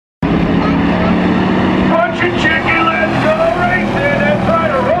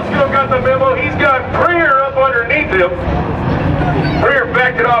positive. Prieur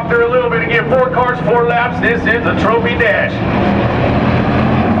backed it off there a little bit again. 4 cars, 4 laps. This is a trophy dash.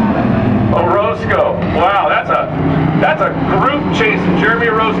 Orozco. Wow, that's a group chasing Jeremy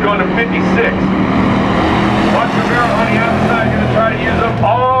Orozco into 56. Watch GUEVARA on the outside, going to try to use up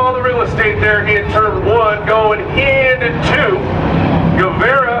all the real estate there in turn 1, going into 2.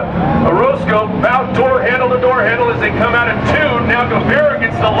 GUEVARA, Orozco, about door handle to door handle as they come out of 2. Now GUEVARA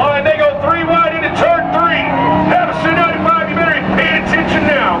gets the line. They go 3 wide into turn 3. Havasu 95, you better pay attention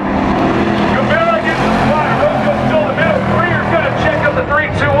now. GUEVARA gets the spot. Orozco still in the middle. Prieur's got to check up the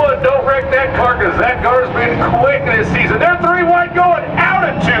 3-2-1. Don't wreck that car because that car's been quick this season. They're 3 wide going out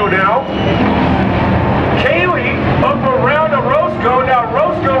of 2 now. CALEY up around Orozco. Now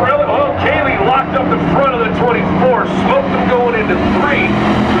Orozco really, well, CALEY locked up the front of the 24, smoked them going into 3.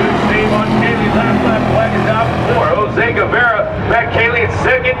 Good save on CALEY. Last lap flag is out for GUEVARA. Back CALEY in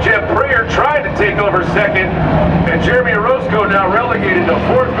second. Jeff Prieur tried to take over second. And Jeremy Orozco now relegated to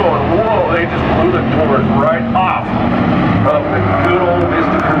 4th going, whoa, they just blew the doors right off.